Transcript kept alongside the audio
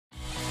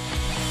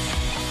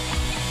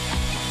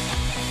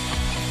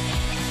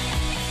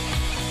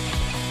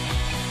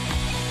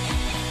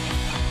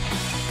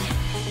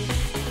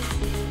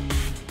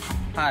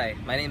Hi,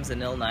 my name is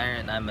Anil Nair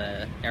and I'm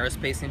an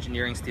aerospace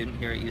engineering student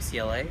here at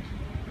UCLA,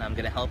 and I'm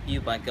going to help you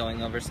by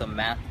going over some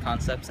math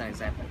concepts and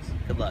examples.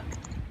 Good luck.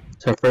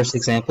 So our first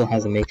example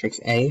has a matrix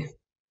A,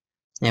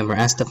 and we're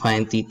asked to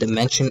find the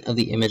dimension of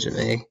the image of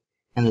A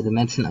and the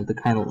dimension of the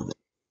kernel of A.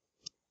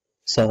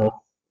 So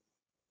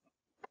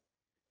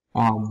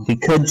we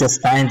could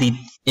just find the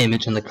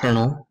image and the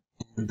kernel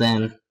and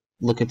then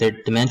look at their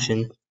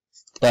dimension,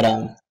 but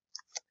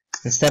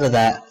instead of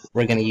that,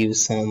 we're going to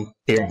use some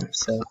theorems.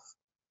 So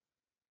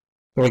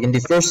what we're going to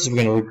do first is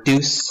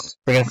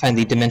we're going to find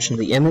the dimension of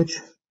the image.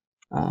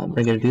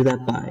 We're going to do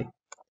that by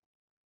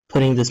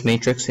putting this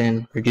matrix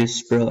in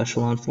reduced row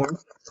echelon form.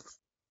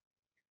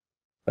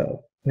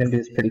 So I'm going to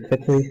do this pretty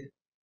quickly.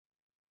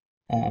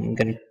 I'm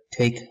going to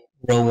take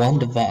row 1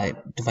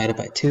 divided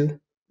by 2.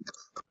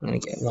 I'm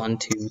going to get 1,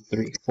 2,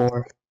 3,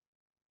 4,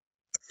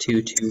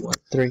 2, 2, 1,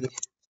 3,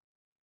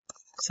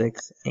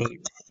 6,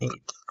 8, 8,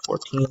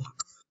 14.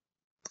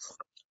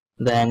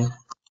 Then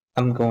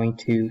I'm going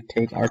to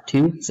take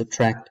R2,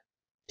 subtract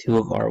 2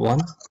 of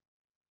R1.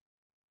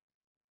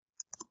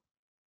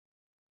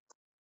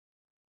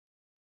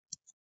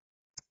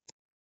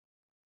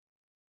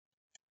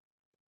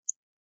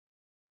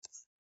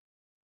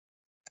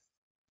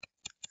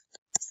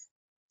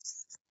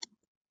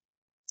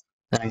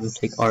 Then I'm going to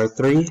take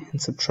R3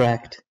 and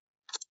subtract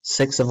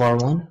 6 of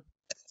R1.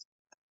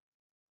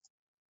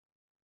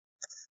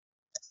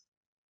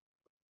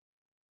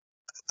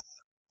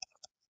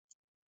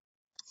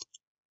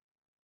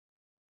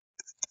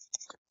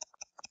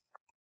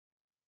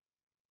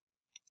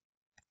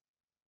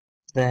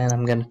 Then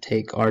I'm going to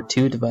take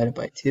R2 divided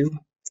by 2,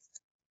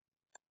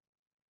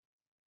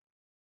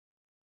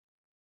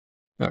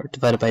 or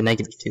divided by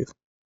negative 2.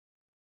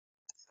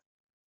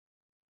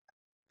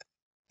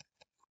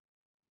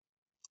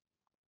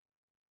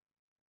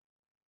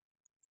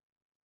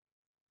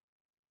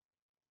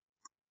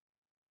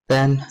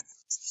 Then I'm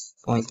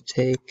going to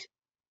take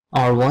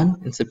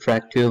R1 and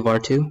subtract 2 of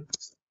R2.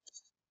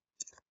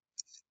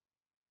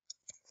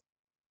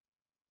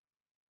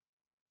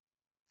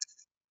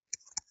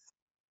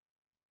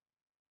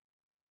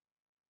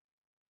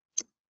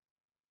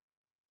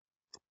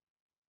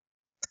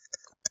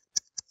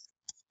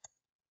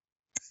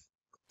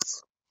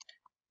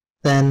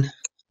 Then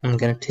I'm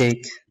going to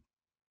take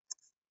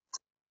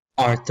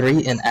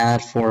R3 and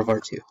add 4 of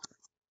R2.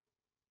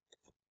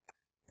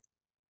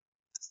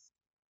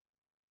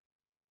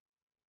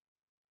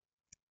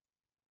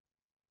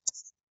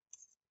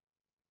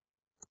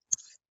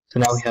 So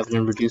now we have it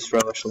in reduced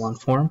row echelon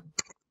form.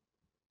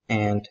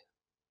 And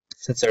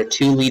since there are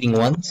two leading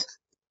ones,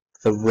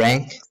 the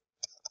rank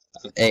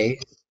of A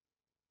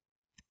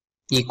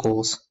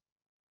equals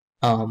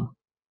 2,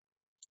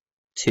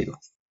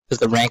 is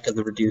the rank of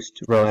the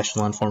reduced row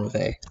echelon form of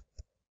A.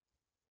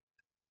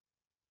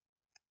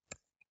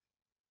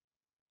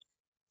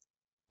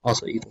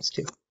 Also equals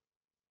 2.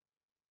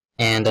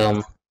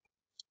 And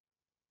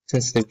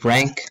since the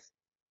rank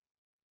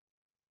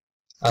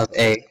of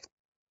A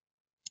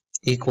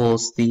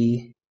equals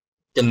the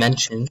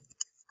dimension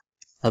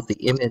of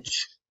the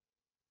image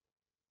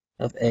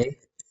of A,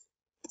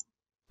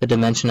 the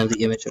dimension of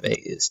the image of A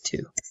is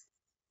 2.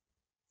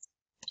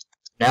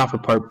 Now for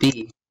part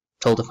B,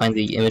 told to find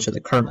the image of the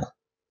kernel,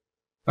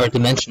 or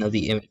dimension of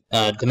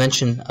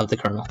the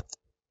kernel.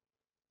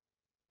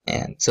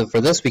 And so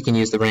for this, we can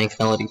use the rank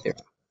nullity theorem.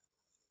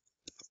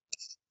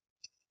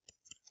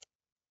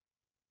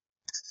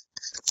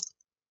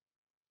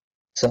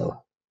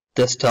 So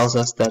this tells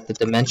us that the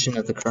dimension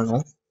of the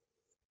kernel,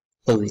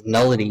 so the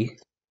nullity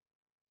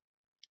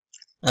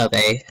of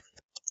A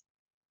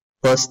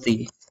plus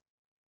the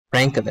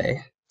rank of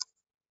A,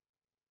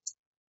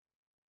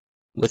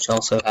 which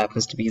also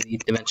happens to be the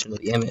dimension of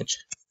the image,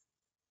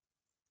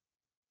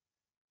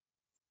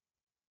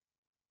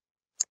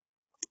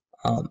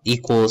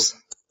 equals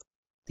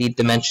the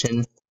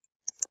dimension,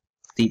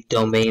 the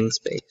domain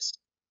space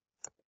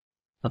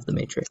of the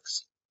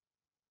matrix.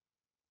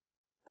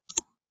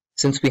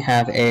 Since we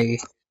have a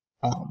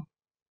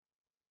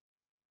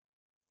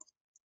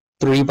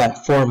 3 by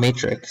 4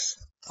 matrix,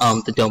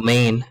 the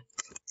domain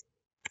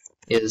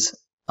is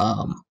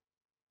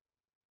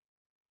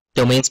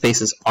domain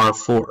space is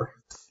R4,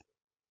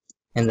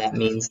 and that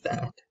means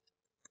that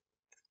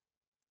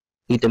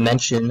the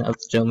dimension of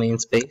the domain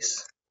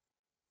space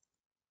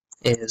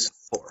is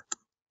 4.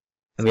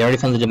 And we already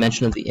found the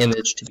dimension of the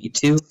image to be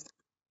 2.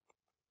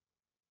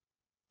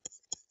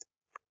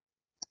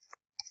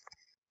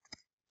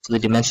 So the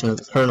dimension of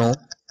the kernel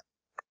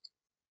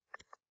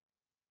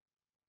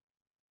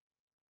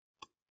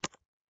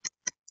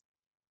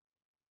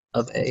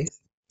of A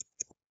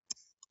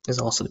is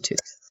also 2.